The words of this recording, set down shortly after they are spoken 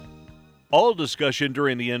All discussion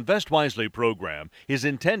during the Invest Wisely program is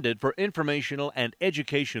intended for informational and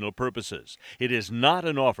educational purposes. It is not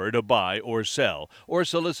an offer to buy or sell or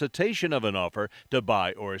solicitation of an offer to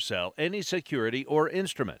buy or sell any security or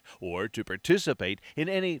instrument or to participate in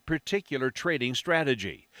any particular trading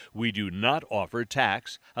strategy. We do not offer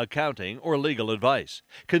tax, accounting, or legal advice.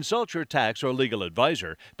 Consult your tax or legal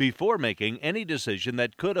advisor before making any decision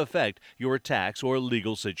that could affect your tax or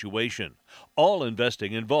legal situation. All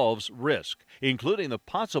investing involves risk, including the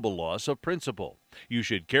possible loss of principal. You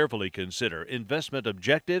should carefully consider investment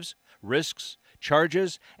objectives, risks,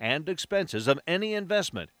 charges, and expenses of any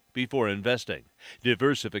investment before investing.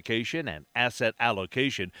 Diversification and asset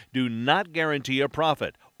allocation do not guarantee a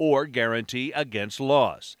profit or guarantee against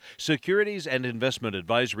loss. Securities and investment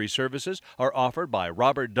advisory services are offered by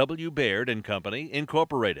Robert W. Baird & Company,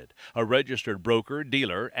 Incorporated, a registered broker,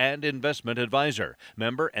 dealer, and investment advisor.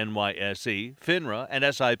 Member NYSE, FINRA, and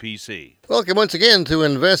SIPC. Welcome once again to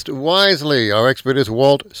Invest Wisely. Our expert is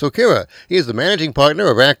Walt Sokira. He is the managing partner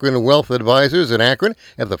of Akron Wealth Advisors in Akron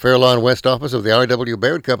at the Fairlawn West office of the R.W.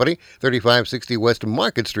 Baird Company, 3560 West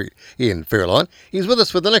Market Street in Fairlawn. He's with us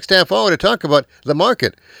for the next half hour to talk about the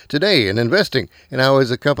market today in investing and how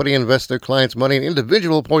his company invests their clients' money in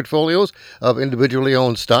individual portfolios of individually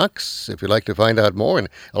owned stocks. If you'd like to find out more, and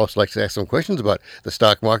I'd also like to ask some questions about the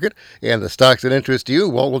stock market and the stocks that interest you,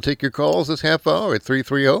 Walt will take your calls this half hour at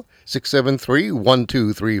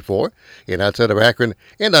 330-673-1234 and outside of Akron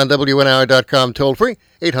and on WNR.com toll free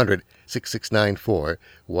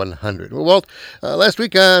 800-669-4100. Well, Walt, last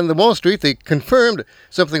week on the Wall Street, they confirmed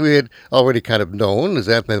something we had already kind of known, is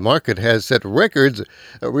that the market has set records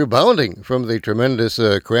rebounding from the tremendous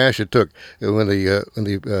crash it took when the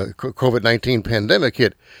COVID-19 pandemic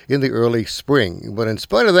hit in the early spring. But in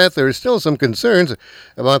spite of that, there are still some concerns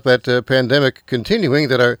about that pandemic continuing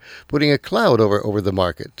that are putting a cloud over the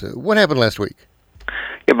market. What happened last week?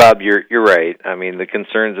 Yeah, Bob, you're right. I mean, the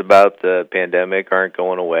concerns about the pandemic aren't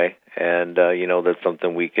going away, and that's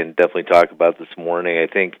something we can definitely talk about this morning. I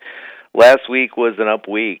think last week was an up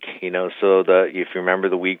week, so if you remember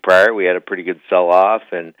the week prior, we had a pretty good sell-off,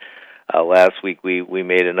 and last week we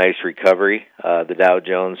made a nice recovery. The Dow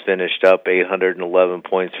Jones finished up 811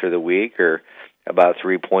 points for the week, or about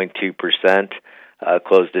 3.2%,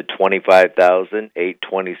 closed at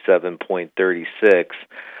 25,827.36.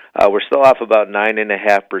 We're still off about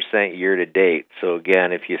 9.5% year to date. So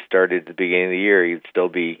again, if you started at the beginning of the year, you'd still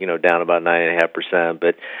be, down about 9.5%,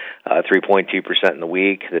 but 3.2% in the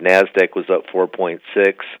week. The Nasdaq was up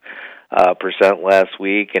 4.6% last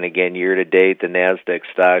week, and again, year to date, the Nasdaq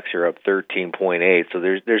stocks are up 13.8. So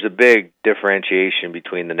there's a big differentiation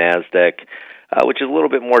between the Nasdaq, which is a little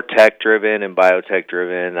bit more tech driven and biotech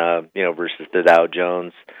driven, versus the Dow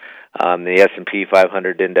Jones. The S&P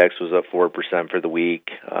 500 index was up 4% for the week.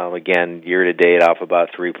 Again, year to date, off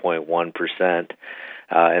about 3.1%.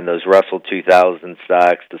 And those Russell 2000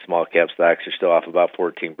 stocks, the small cap stocks, are still off about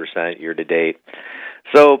 14% year to date.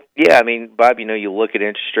 So, yeah, I mean, Bob, you look at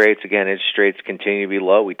interest rates. Again, interest rates continue to be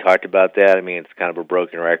low. We talked about that. I mean, it's kind of a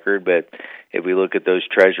broken record, but if we look at those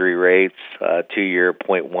Treasury rates, 2-year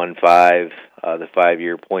 0.15, the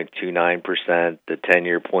 5-year 0.29%, the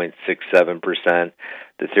 10-year 0.67%,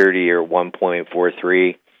 the 30-year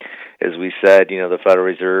 1.43. As we said, the Federal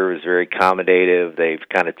Reserve is very accommodative. They've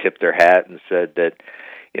kind of tipped their hat and said that,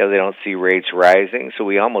 they don't see rates rising. So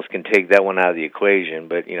we almost can take that one out of the equation.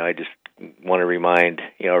 But, I just want to remind,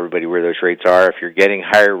 everybody where those rates are. If you're getting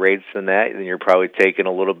higher rates than that, then you're probably taking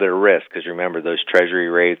a little bit of risk, because remember, those Treasury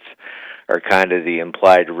rates are kind of the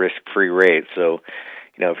implied risk-free rate. So,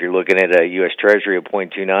 if you're looking at a U.S. Treasury of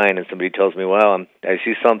 0.29 and somebody tells me, well, I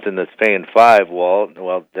see something that's paying 5, well,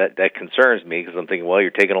 that concerns me, because I'm thinking, well,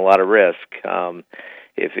 you're taking a lot of risk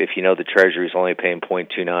if the Treasury is only paying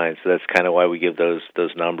 0.29. So that's kind of why we give those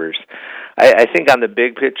numbers. I think on the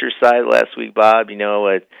big picture side last week, Bob,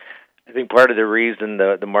 I think part of the reason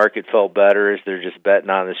the market felt better is they're just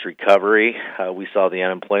betting on this recovery. We saw the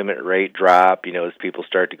unemployment rate drop, as people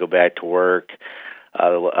start to go back to work.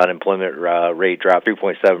 The unemployment rate dropped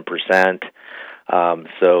 3.7%.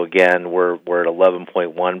 So again, we're at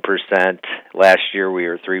 11.1%. Last year we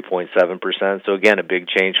were 3.7%. So again, a big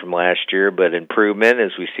change from last year, but improvement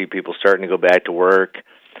as we see people starting to go back to work.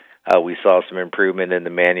 We saw some improvement in the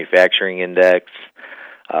manufacturing index.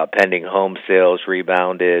 Pending home sales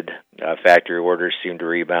rebounded. Factory orders seem to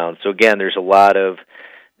rebound. So again, there's a lot of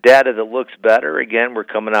data that looks better. Again, we're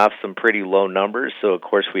coming off some pretty low numbers, so of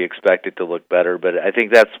course we expect it to look better. But I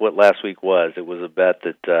think that's what last week was. It was a bet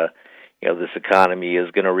that this economy is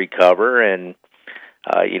going to recover, and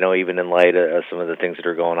even in light of some of the things that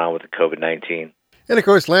are going on with the COVID-19. And of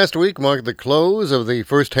course, last week marked the close of the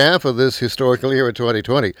first half of this historical year of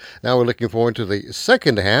 2020. Now we're looking forward to the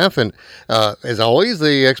second half, and as always,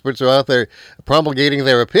 the experts are out there promulgating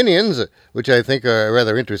their opinions, which I think are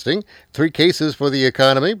rather interesting. 3 cases for the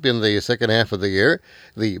economy in the second half of the year: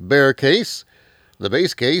 the bear case, the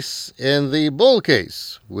base case, and the bull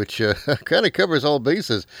case, which kind of covers all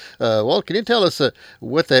bases. Walt, can you tell us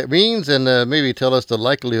what that means, and maybe tell us the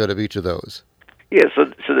likelihood of each of those? Yeah,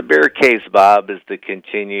 so the bear case, Bob, is the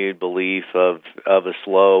continued belief of a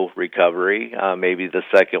slow recovery, maybe the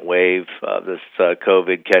second wave of this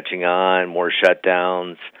COVID catching on, more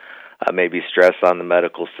shutdowns, maybe stress on the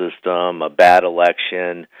medical system, a bad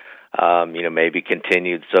election, maybe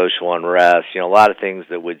continued social unrest, a lot of things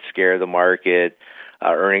that would scare the market.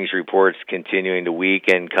 Earnings reports continuing to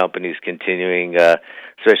weaken, companies continuing,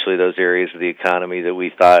 especially those areas of the economy that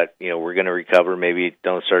we thought, we're going to recover, maybe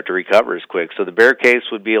don't start to recover as quick. So the bear case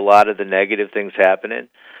would be a lot of the negative things happening.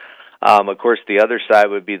 Of course, the other side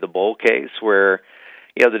would be the bull case, where,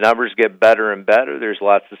 the numbers get better and better. There's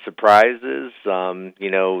lots of surprises.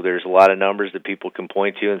 There's a lot of numbers that people can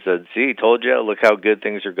point to and said, see, told you, look how good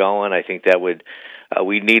things are going. I think that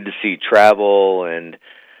we need to see travel and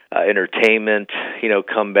entertainment,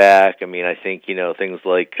 come back. I mean, I think, things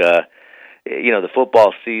like, the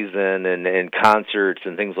football season and concerts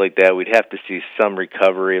and things like that, we'd have to see some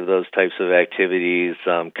recovery of those types of activities,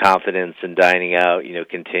 confidence in dining out,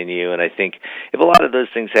 continue. And I think if a lot of those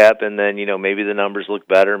things happen, then, maybe the numbers look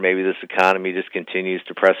better. Maybe this economy just continues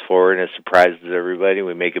to press forward and it surprises everybody and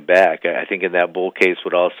we make it back. I think in that bull case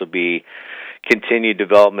would also be continued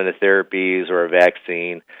development of therapies or a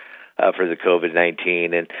vaccine for the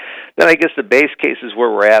COVID-19. And then I guess the base case is where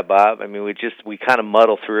we're at, Bob. I mean, we kind of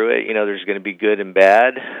muddle through it. There's going to be good and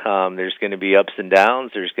bad. There's going to be ups and downs.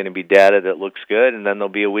 There's going to be data that looks good, and then there'll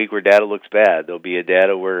be a week where data looks bad. There'll be a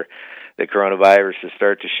data where the coronavirus will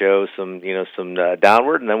start to show some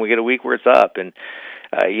downward, and then we get a week where it's up. And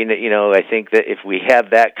I think that if we have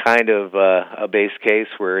that kind of a base case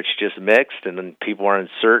where it's just mixed and then people are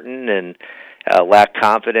uncertain and lack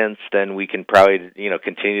confidence, then we can probably,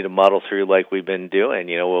 continue to muddle through like we've been doing.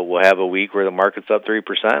 We'll have a week where the market's up 3%.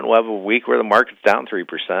 We'll have a week where the market's down 3%.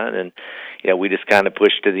 And, we just kind of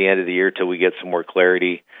push to the end of the year till we get some more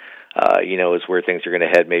clarity, as where things are going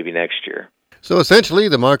to head maybe next year. So essentially,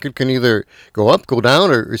 the market can either go up, go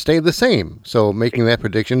down, or stay the same. So making that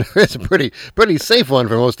prediction is a pretty safe one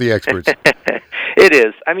for most of the experts. It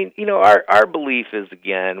is. I mean, our belief is,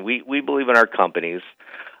 again, we believe in our companies.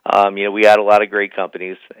 We had a lot of great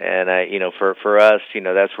companies, and for us,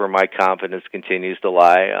 that's where my confidence continues to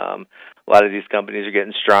lie. A lot of these companies are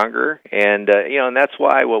getting stronger, and and that's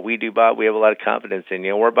why what we do, Bob, we have a lot of confidence in.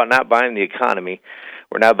 We're about not buying the economy,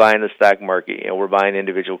 we're not buying the stock market. We're buying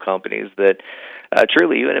individual companies that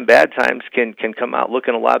truly, even in bad times, can come out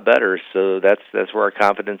looking a lot better. So that's where our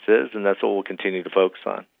confidence is, and that's what we'll continue to focus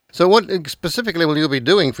on. So what specifically will you be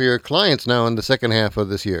doing for your clients now in the second half of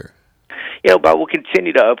this year? But we'll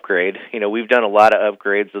continue to upgrade. We've done a lot of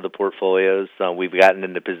upgrades of the portfolios. We've gotten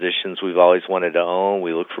into positions we've always wanted to own.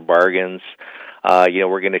 We look for bargains.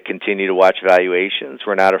 We're going to continue to watch valuations.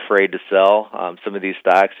 We're not afraid to sell. Some of these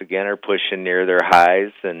stocks, again, are pushing near their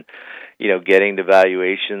highs and, getting to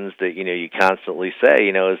valuations that, you constantly say,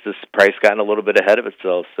 is this price gotten a little bit ahead of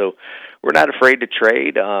itself? So we're not afraid to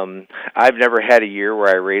trade. I've never had a year where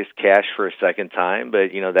I raised cash for a second time, but,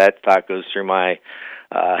 that thought goes through my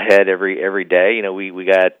head every day. We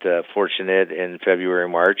got fortunate in February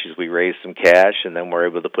and March as we raised some cash, and then we're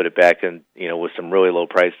able to put it back in, with some really low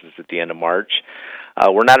prices at the end of March.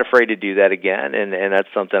 We're not afraid to do that again, and that's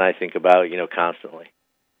something I think about, constantly.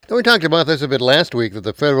 We talked about this a bit last week, that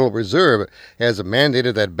the Federal Reserve has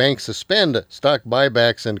mandated that banks suspend stock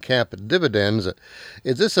buybacks and cap dividends.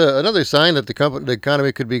 Is this another sign that the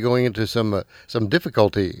economy could be going into some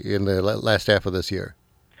difficulty in the last half of this year?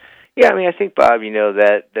 Yeah, I mean, I think, Bob,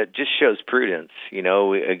 that just shows prudence.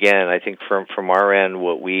 Again, I think from our end,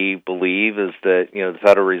 what we believe is that, the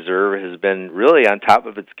Federal Reserve has been really on top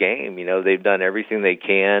of its game. They've done everything they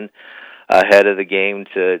can ahead of the game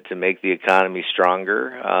to make the economy stronger.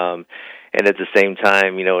 And at the same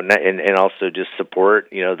time, and also just support,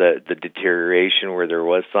 the deterioration where there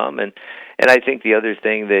was some. And I think the other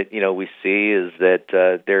thing that, we see is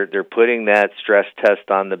that they're putting that stress test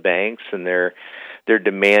on the banks, and they're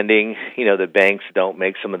demanding, that banks don't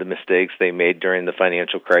make some of the mistakes they made during the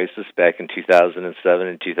financial crisis back in 2007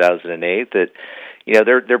 and 2008, that,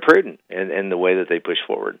 they're prudent in the way that they push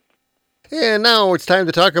forward. And now it's time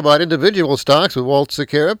to talk about individual stocks with Walt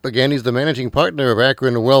Sakarup. Again, he's the managing partner of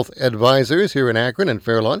Akron Wealth Advisors here in Akron and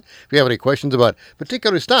Fair Lawn. If you have any questions about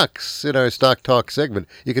particular stocks in our Stock Talk segment,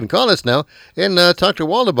 you can call us now and talk to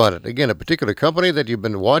Walt about it. Again, a particular company that you've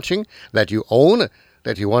been watching, that you own,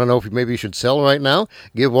 that you want to know if maybe you should sell right now,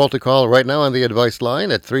 give Walt a call right now on the advice line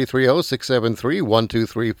at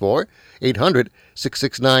 330-673-1234,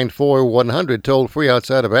 800-669-4100, toll free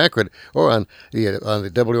outside of Akron, or on the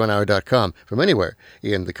WNR.com from anywhere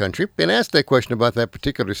in the country, and ask that question about that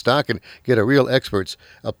particular stock and get a real expert's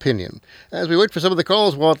opinion. As we wait for some of the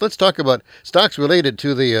calls, Walt, let's talk about stocks related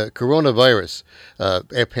to the coronavirus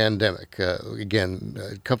pandemic.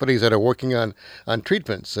 Companies that are working on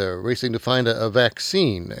treatments, racing to find a vaccine.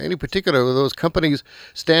 Any particular of those companies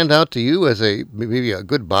stand out to you as maybe a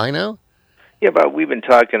good buy now? Yeah, but we've been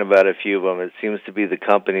talking about a few of them. It seems to be the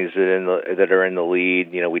companies that are in the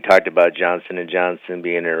lead. We talked about Johnson & Johnson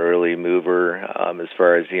being an early mover as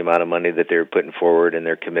far as the amount of money that they're putting forward and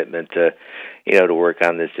their commitment to work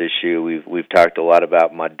on this issue. We've talked a lot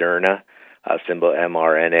about Moderna, symbol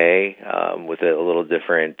mRNA, with a little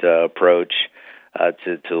different approach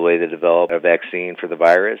to the way they develop a vaccine for the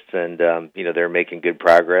virus, and they're making good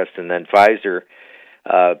progress. And then Pfizer,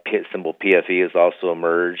 symbol PFE, has also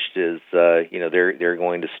emerged as they're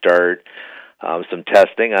going to start some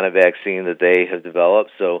testing on a vaccine that they have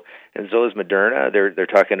developed. So is Moderna. They're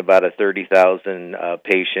talking about a 30,000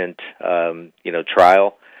 patient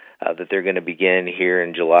trial that they're going to begin here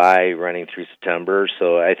in July, running through September.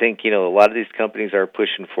 So I think a lot of these companies are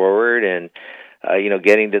pushing forward and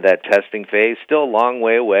getting to that testing phase. Still a long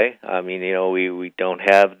way away. I mean, we don't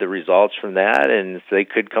have the results from that, and so they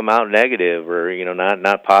could come out negative or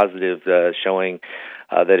not positive, showing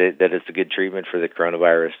that it's a good treatment for the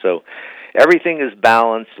coronavirus. So everything is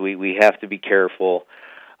balanced. We have to be careful.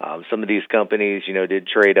 Some of these companies, did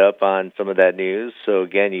trade up on some of that news. So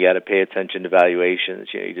again, you got to pay attention to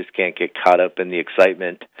valuations. You just can't get caught up in the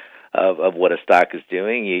excitement of what a stock is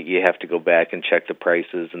doing. You have to go back and check the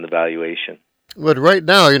prices and the valuation. But right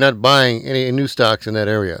now, you're not buying any new stocks in that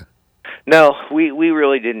area. No, we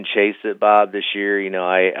really didn't chase it, Bob, this year. We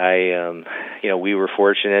were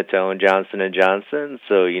fortunate to own Johnson & Johnson,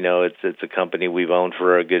 so it's a company we've owned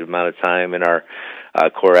for a good amount of time in our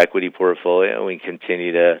core equity portfolio, and we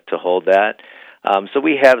continue to hold that. So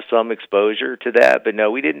we have some exposure to that, but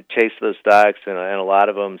no, we didn't chase those stocks, and a lot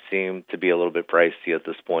of them seem to be a little bit pricey at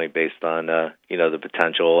this point, based on the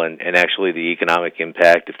potential and actually the economic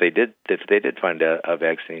impact if they did find a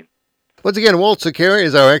vaccine. Once again, Walt Sakarup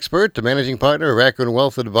is our expert, the managing partner of Akron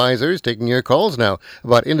Wealth Advisors, taking your calls now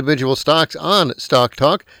about individual stocks on Stock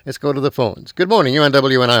Talk. Let's go to the phones. Good morning. You're on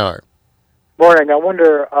WNIR. Morning. I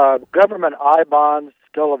wonder, government I-bonds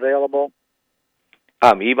still available?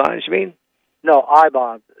 E-bonds, you mean? No,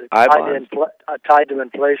 I-bonds. I-bonds? Tied to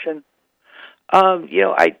inflation?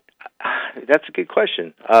 That's a good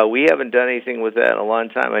question. We haven't done anything with that in a long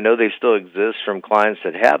time. I know they still exist from clients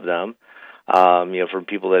that have them, for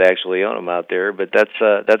people that actually own them out there. But that's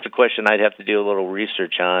a question I'd have to do a little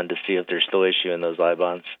research on to see if they're still issuing those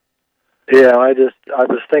I-bonds. Yeah, I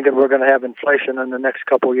was thinking we're going to have inflation in the next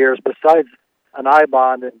couple of years. Besides an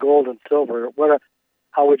I-bond in gold and silver,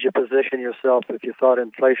 how would you position yourself if you thought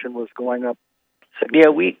inflation was going up? Yeah,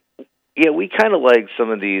 we kind of like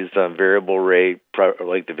some of these variable rate,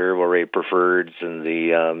 like the variable rate preferreds and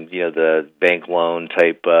the bank loan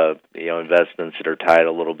type investments that are tied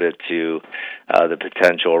a little bit to the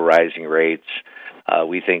potential rising rates.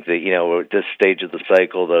 We think that at this stage of the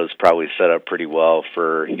cycle, those probably set up pretty well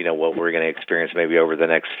for what we're going to experience maybe over the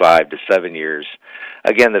next 5 to 7 years.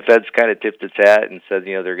 Again, the Fed's kind of tipped its hat and said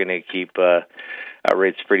they're going to keep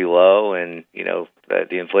rates pretty low, and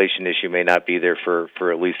the inflation issue may not be there for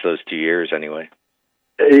at least those 2 years anyway.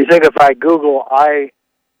 You think if I Google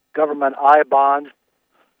government I-bonds,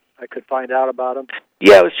 I could find out about them?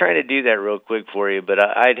 Yeah, I was trying to do that real quick for you, but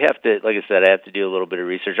I'd have to, like I said, I have to do a little bit of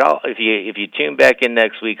research. If you tune back in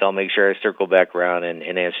next week, I'll make sure I circle back around and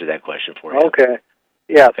answer that question for you. Okay.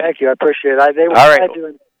 Yeah, thank you. I appreciate it.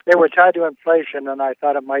 They were tied to inflation, and I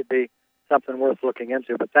thought it might be something worth looking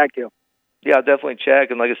into, but thank you. Yeah, I'll definitely check.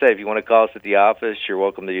 And like I said, if you want to call us at the office, you're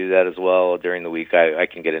welcome to do that as well. During the week, I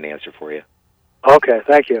can get an answer for you. Okay,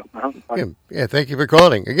 thank you. Yeah, thank you for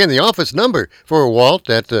calling. Again, the office number for Walt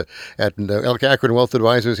at Akron Wealth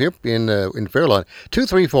Advisors here in Fair Lawn,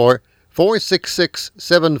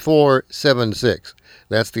 234-466-7476.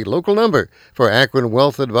 That's the local number for Akron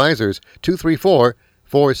Wealth Advisors,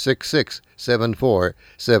 234-466-7476.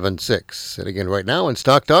 800-673-7476. And again, right now in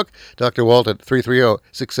Stock Talk, Dr. Walt at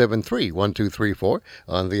 330-673-1234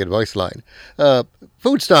 on the advice line.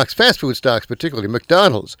 Food stocks, fast food stocks, particularly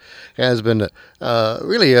McDonald's, has been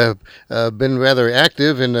really been rather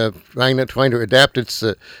active in trying to adapt its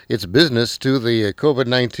business to the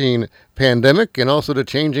COVID-19 pandemic and also to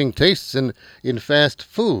changing tastes in fast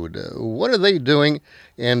food. What are they doing,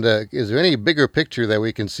 and is there any bigger picture that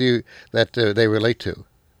we can see that they relate to?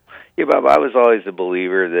 Yeah, Bob, I was always a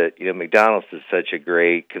believer that, McDonald's is such a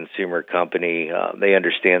great consumer company. They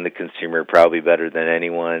understand the consumer probably better than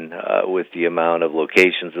anyone with the amount of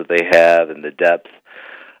locations that they have and the depth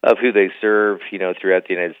of who they serve, throughout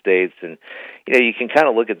the United States. And, you can kind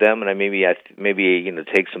of look at them and maybe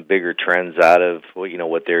take some bigger trends out of,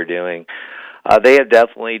 what they're doing. They have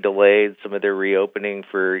definitely delayed some of their reopening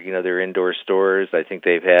for, their indoor stores. I think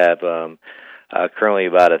they've currently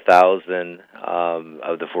about 1,000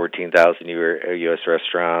 of the 14,000 U.S.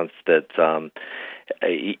 restaurants that,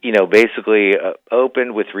 basically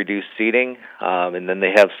opened with reduced seating, and then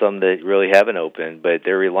they have some that really haven't opened, but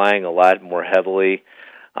they're relying a lot more heavily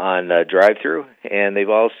on drive-through, and they've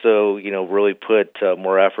also, really put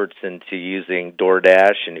more efforts into using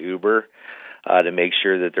DoorDash and Uber to make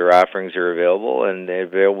sure that their offerings are available and they're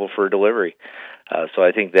available for delivery. So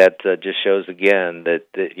I think that just shows again that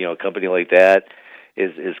a company like that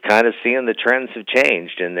is kind of seeing the trends have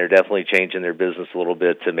changed, and they're definitely changing their business a little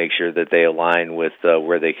bit to make sure that they align with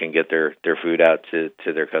where they can get their food out to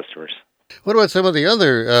their customers. What about some of the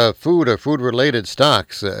other food or food-related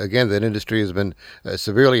stocks? Again, that industry has been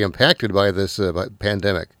severely impacted by this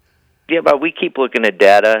pandemic. Yeah, but we keep looking at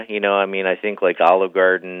data. I think like Olive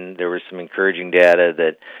Garden, there was some encouraging data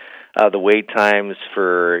that the wait times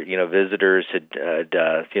for visitors had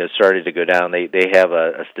started to go down. They have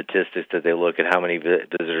a statistic that they look at how many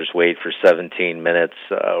visitors wait for 17 minutes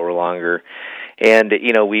or longer, and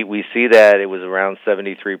we see that it was around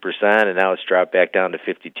 73%, and now it's dropped back down to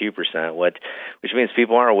 52%. Which means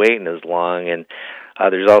people aren't waiting as long. And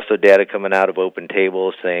there's also data coming out of Open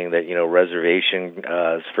Table saying that reservation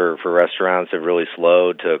for restaurants have really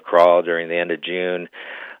slowed to a crawl during the end of June.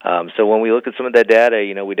 So when we look at some of that data,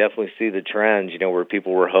 we definitely see the trends, where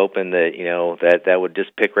people were hoping that, that would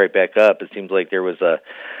just pick right back up. It seems like there was a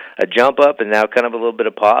jump up and now kind of a little bit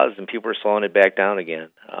of pause, and people are slowing it back down again.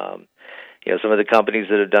 Some of the companies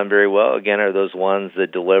that have done very well, again, are those ones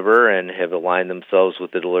that deliver and have aligned themselves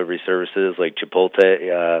with the delivery services, like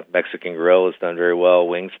Chipotle, Mexican Grill has done very well.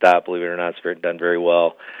 Wingstop, believe it or not, has done very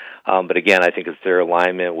well. But again, I think it's their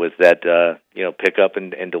alignment with that, pickup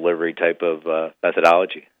and delivery type of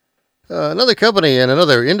methodology. Another company and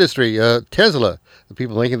another industry, Tesla, the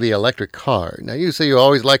people making the electric car. Now, you say you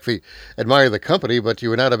always admire the company, but you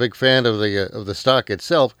were not a big fan of the stock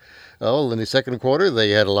itself. In the second quarter, they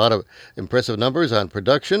had a lot of impressive numbers on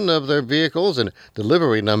production of their vehicles and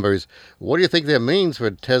delivery numbers. What do you think that means for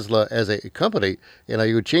Tesla as a company? And are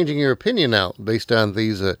you changing your opinion now based on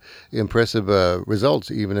these impressive results,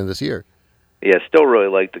 even in this year? Yeah, still really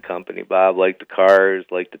like the company, Bob. Like the cars,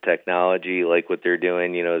 like the technology, like what they're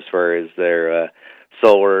doing, as far as their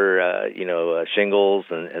solar, shingles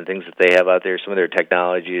and things that they have out there. Some of their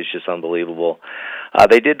technology is just unbelievable.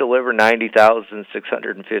 They did deliver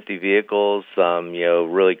 90,650 vehicles,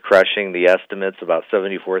 really crushing the estimates, about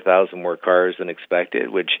 74,000 more cars than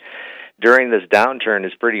expected, which during this downturn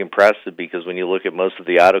is pretty impressive, because when you look at most of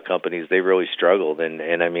the auto companies, they really struggled, and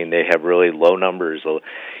they have really low numbers.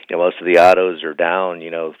 Most of the autos are down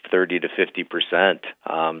 30 to 50%.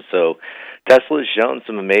 So Tesla's shown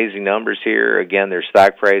some amazing numbers here. Again, their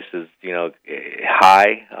stock price is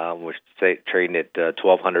high. We're trading at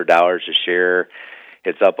 $1,200 a share.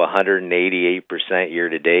 It's up 188% year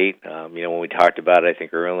to date. When we talked about it, I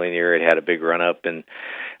think early in the year, it had a big run up in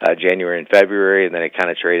January and February, and then it kind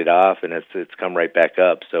of traded off, and it's come right back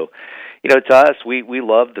up. So, to us, we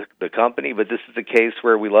love the company, but this is a case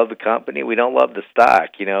where we love the company, we don't love the stock.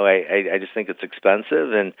 I just think it's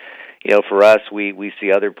expensive, and for us, we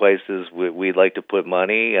see other places we'd like to put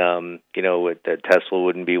money. Tesla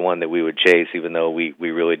wouldn't be one that we would chase, even though we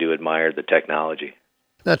really do admire the technology.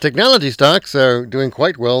 Now, technology stocks are doing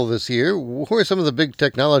quite well this year. Who are some of the big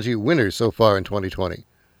technology winners so far in 2020?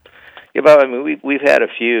 Yeah, Bob, we've had a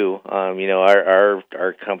few.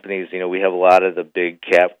 Our companies, we have a lot of the big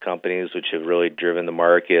cap companies which have really driven the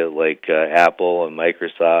market, like Apple and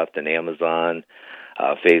Microsoft and Amazon,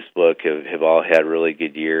 Facebook have all had really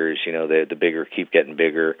good years. The bigger keep getting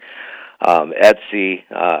bigger. Etsy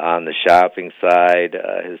on the shopping side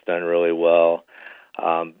has done really well.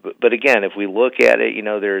 But again, if we look at it,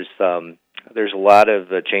 there's a lot of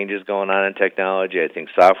changes going on in technology. I think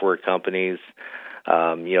software companies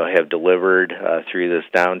have delivered through this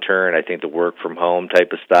downturn. I think the work from home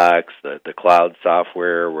type of stocks, the cloud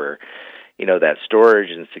software, where that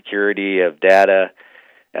storage and security of data.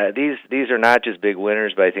 These are not just big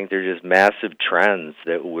winners, but I think they're just massive trends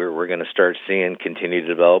that we're going to start seeing continue to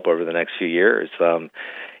develop over the next few years.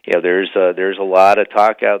 There's a lot of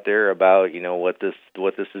talk out there about what this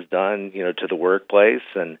has done to the workplace,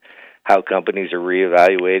 and how companies are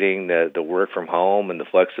reevaluating the work from home and the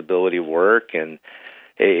flexibility of work, and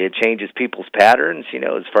it changes people's patterns,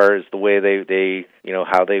 as far as the way they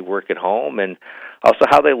how they work at home, and also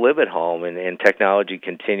how they live at home, and technology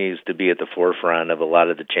continues to be at the forefront of a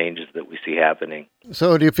lot of the changes that we see happening.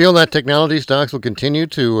 So do you feel that technology stocks will continue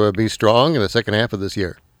to be strong in the second half of this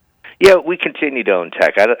year? Yeah, we continue to own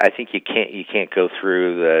tech. I think you can't go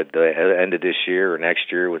through the end of this year or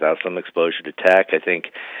next year without some exposure to tech. I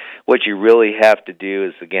think what you really have to do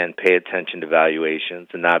is, again, pay attention to valuations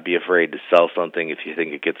and not be afraid to sell something if you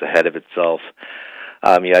think it gets ahead of itself.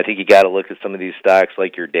 I think you got to look at some of these stocks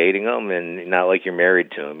like you're dating them, and not like you're married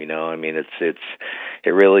to them. It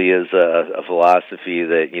really is a philosophy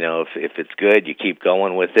that if it's good, you keep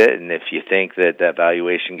going with it, and if you think that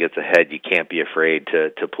valuation gets ahead, you can't be afraid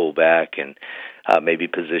to pull back and maybe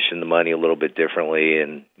position the money a little bit differently,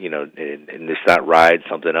 and just not ride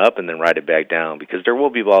something up and then ride it back down, because there will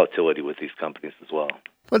be volatility with these companies as well.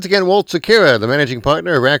 Once again, Walt Sekera, the managing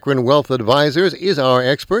partner of Akron Wealth Advisors, is our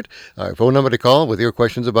expert. Our phone number to call with your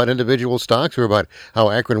questions about individual stocks or about how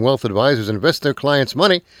Akron Wealth Advisors invest their clients'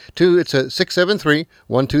 money it's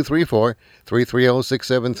 673-1234,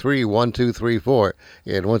 330-673-1234.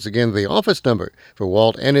 And once again, the office number for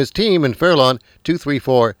Walt and his team in Fairlawn,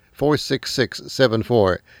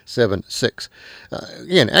 234-466-7476.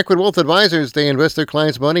 Again, Akron Wealth Advisors, they invest their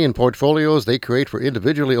clients' money in portfolios they create for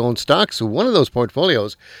individually owned stocks. One of those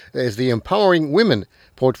portfolios is the Empowering Women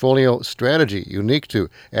portfolio strategy, unique to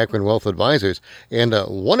Akron Wealth Advisors. And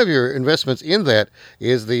one of your investments in that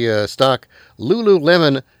is the stock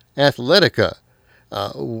Lululemon Athletica.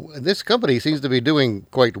 This company seems to be doing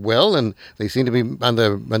quite well, and they seem to be on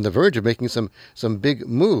the verge of making some big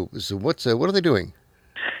moves. What are they doing?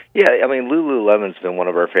 Yeah, Lululemon's been one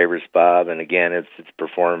of our favorites, Bob, and again, it's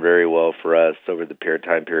performed very well for us over the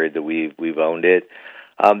time period that we've owned it.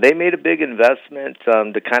 They made a big investment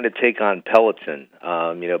to kind of take on Peloton.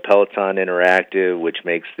 Peloton Interactive, which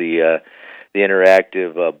makes the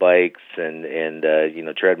interactive bikes and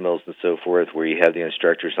treadmills and so forth, where you have the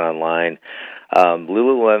instructors online.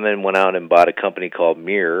 Lululemon went out and bought a company called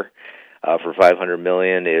Mirror for $500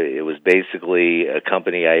 million. It was basically a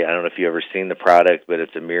company. I don't know if you've ever seen the product, but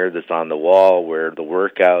it's a mirror that's on the wall where the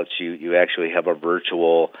workouts you actually have a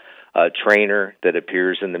virtual trainer that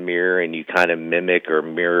appears in the mirror, and you kind of mimic or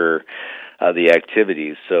mirror the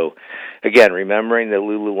activities. So, again, remembering that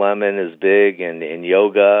Lululemon is big in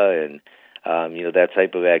yoga and that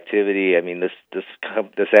type of activity. This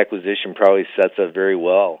acquisition probably sets up very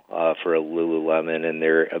well for Lululemon and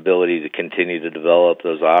their ability to continue to develop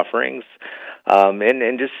those offerings.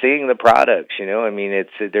 And just seeing the products,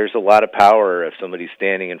 there's a lot of power of somebody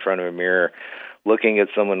standing in front of a mirror, looking at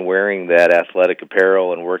someone wearing that athletic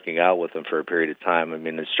apparel and working out with them for a period of time.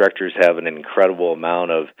 Instructors have an incredible amount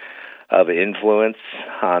of influence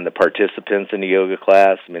on the participants in the yoga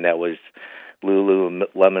class. That was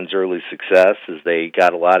Lululemon's early success, is they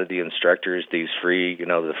got a lot of the instructors these free,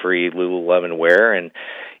 the free Lululemon wear, and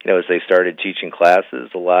as they started teaching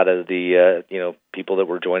classes, a lot of the people that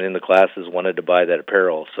were joining the classes wanted to buy that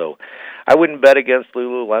apparel. So I wouldn't bet against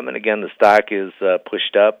Lululemon. Again, the stock is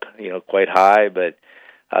pushed up, quite high, but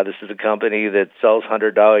this is a company that sells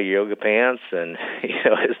 $100 yoga pants, and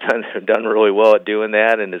has done really well at doing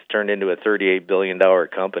that, and has turned into a $38 billion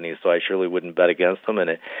company. So I surely wouldn't bet against them, and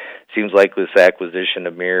it seems like this acquisition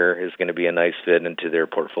of Mirror is going to be a nice fit into their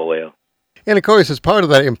portfolio. And, of course, as part of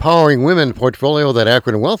that Empowering Women portfolio that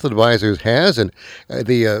Akron Wealth Advisors has, and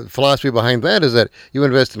the philosophy behind that is that you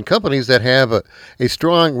invest in companies that have a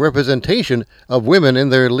strong representation of women in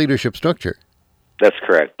their leadership structure. That's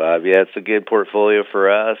correct, Bob. Yeah, it's a good portfolio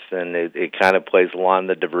for us, and it kind of plays along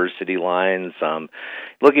the diversity lines,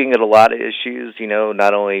 looking at a lot of issues,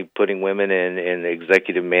 not only putting women in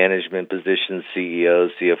executive management positions,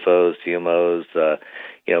 CEOs, CFOs, CMOs,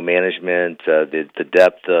 management, the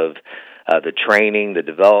depth of the training, the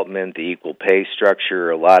development, the equal pay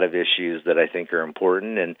structure, a lot of issues that I think are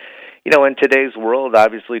important. And, in today's world,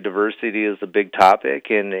 obviously diversity is a big topic,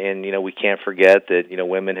 and we can't forget that,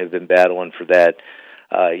 women have been battling for that,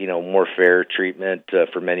 more fair treatment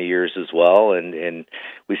for many years as well. And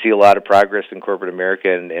we see a lot of progress in corporate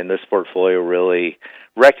America, and this portfolio really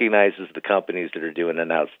recognizes the companies that are doing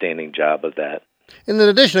an outstanding job of that. And in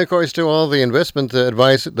addition, of course, to all the investment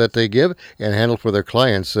advice that they give and handle for their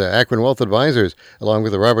clients, Akron Wealth Advisors, along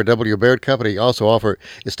with the Robert W. Baird Company, also offer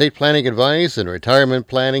estate planning advice and retirement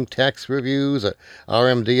planning, tax reviews,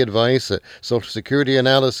 RMD advice, Social Security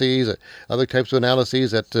analyses, other types of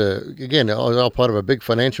analyses that, again, are all part of a big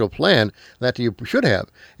financial plan that you should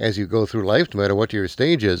have as you go through life, no matter what your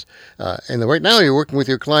stage is. And right now, you're working with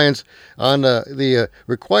your clients on the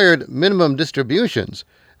required minimum distributions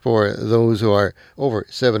for those who are over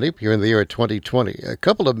 70 here in the year 2020. A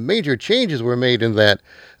couple of major changes were made in that.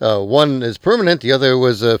 One is permanent, the other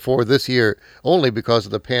was for this year only because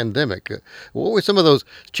of the pandemic. What were some of those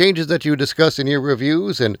changes that you discussed in your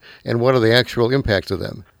reviews, and what are the actual impacts of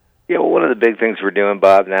them? Yeah, well, one of the big things we're doing,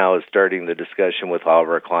 Bob, now is starting the discussion with all of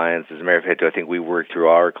our clients. As a matter of fact, I think we work through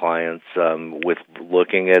all our clients with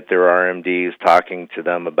looking at their RMDs, talking to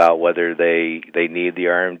them about whether they need the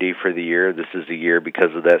RMD for the year. This is a year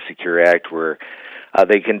because of that Secure Act where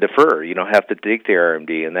they can defer. You don't have to take the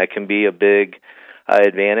RMD, and that can be a big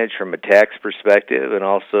advantage from a tax perspective, and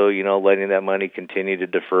also, letting that money continue to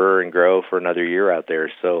defer and grow for another year out there.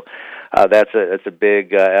 So that's a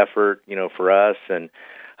big effort, for us. And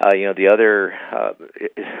the other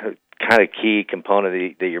kind of key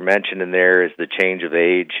component that you're mentioning there is the change of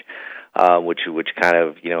age, which kind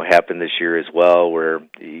of happened this year as well, where it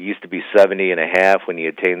used to be 70 and a half. When you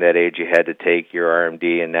attained that age, you had to take your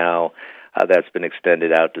RMD, and now that's been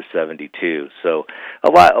extended out to 72. So a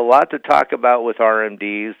lot to talk about with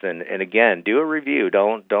RMDs, and again, do a review.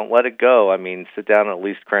 Don't let it go. I mean, sit down and at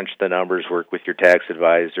least crunch the numbers, work with your tax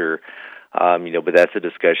advisor. But that's a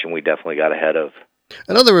discussion we definitely got ahead of.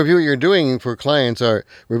 Another review you're doing for clients are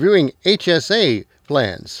reviewing HSA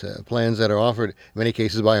plans, plans that are offered in many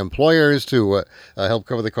cases by employers to help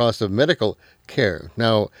cover the cost of medical care.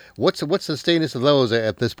 Now, what's the status of those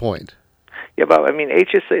at this point? Yeah, Bob,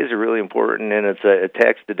 HSAs are really important, and it's a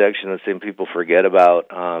tax deduction that some people forget about.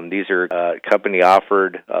 These are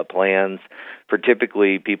company-offered plans for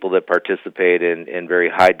typically people that participate in very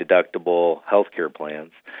high-deductible healthcare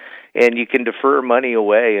plans. And you can defer money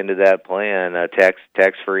away into that plan,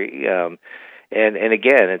 tax-free. And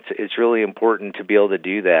again, it's really important to be able to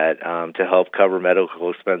do that to help cover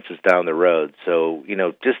medical expenses down the road. So,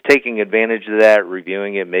 just taking advantage of that,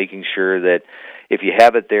 reviewing it, making sure that if you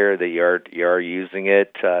have it there, that you are using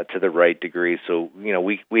it to the right degree. So,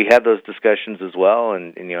 we have those discussions as well,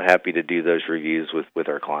 and happy to do those reviews with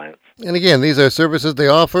our clients. And again, these are services they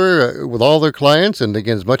offer with all their clients, and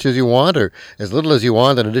again, as much as you want or as little as you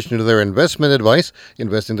want, in addition to their investment advice,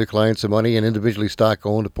 investing their clients some money in individually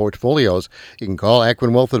stock-owned portfolios. You can call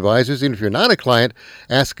Akron Wealth Advisors, even if you're not a client,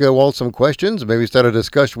 ask Walt some questions, maybe start a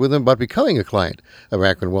discussion with them about becoming a client of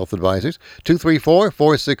Akron Wealth Advisors.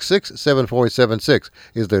 234-466-7476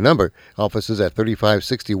 is their number. Offices at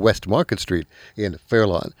 3560 West Market Street in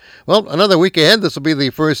Fairlawn. Well, another week ahead. This will be the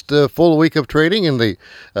first full week of trading in the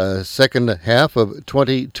second half of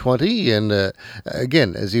 2020. And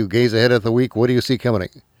again, as you gaze ahead of the week, what do you see coming?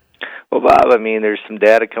 Well, Bob, there's some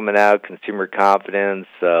data coming out, consumer confidence.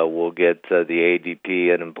 We'll get the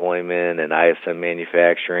ADP unemployment and ISM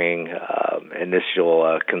manufacturing,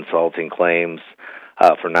 initial consulting claims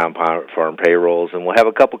for non-farm payrolls. And we'll have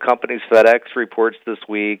a couple companies, FedEx reports this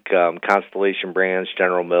week, Constellation Brands,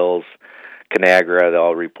 General Mills, Conagra, they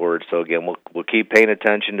all report. So again, we'll keep paying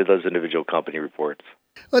attention to those individual company reports.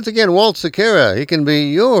 Once again, Walt Sequeira, he can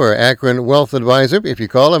be your Akron Wealth Advisor if you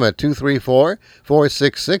call him at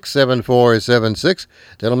 234-466-7476.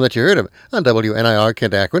 Tell him that you heard him on WNIR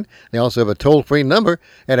Kent Akron. They also have a toll-free number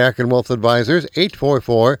at Akron Wealth Advisors,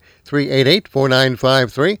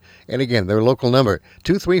 844-388-4953. And again, their local number,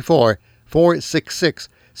 234-466-7476.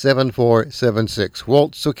 7476.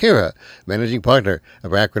 Walt Sequeira, Managing Partner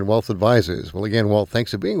of Akron Wealth Advisors. Well, again, Walt,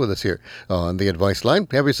 thanks for being with us here on the Advice Line.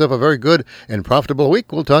 Have yourself a very good and profitable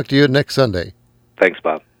week. We'll talk to you next Sunday. Thanks,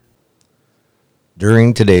 Bob.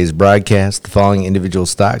 During today's broadcast, the following individual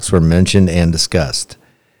stocks were mentioned and discussed.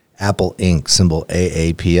 Apple Inc., symbol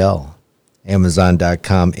AAPL.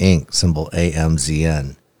 Amazon.com Inc., symbol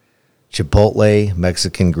AMZN. Chipotle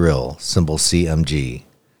Mexican Grill, symbol CMG.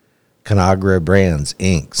 Conagra Brands,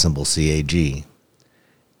 Inc., symbol CAG.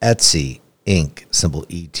 Etsy, Inc., symbol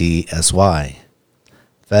ETSY.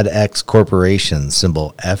 FedEx Corporation,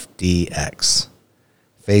 symbol FDX.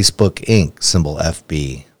 Facebook, Inc., symbol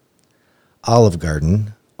FB. Olive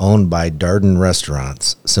Garden, owned by Darden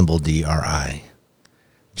Restaurants, symbol DRI.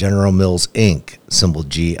 General Mills, Inc., symbol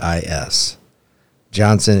GIS.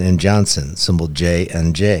 Johnson & Johnson, symbol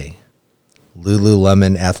JNJ.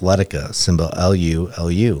 Lululemon Athletica, symbol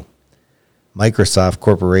LULU. Microsoft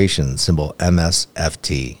Corporation, symbol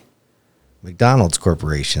MSFT. McDonald's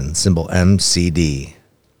Corporation, symbol MCD.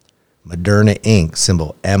 Moderna Inc.,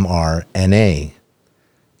 symbol MRNA.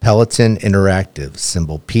 Peloton Interactive,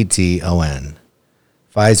 symbol PTON.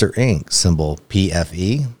 Pfizer Inc., symbol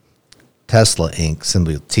PFE. Tesla Inc.,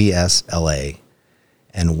 symbol TSLA.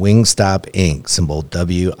 And Wingstop Inc., symbol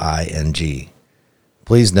WING.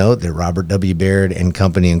 Please note that Robert W. Baird and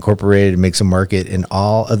Company Incorporated makes a market in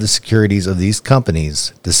all of the securities of these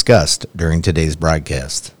companies discussed during today's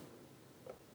broadcast.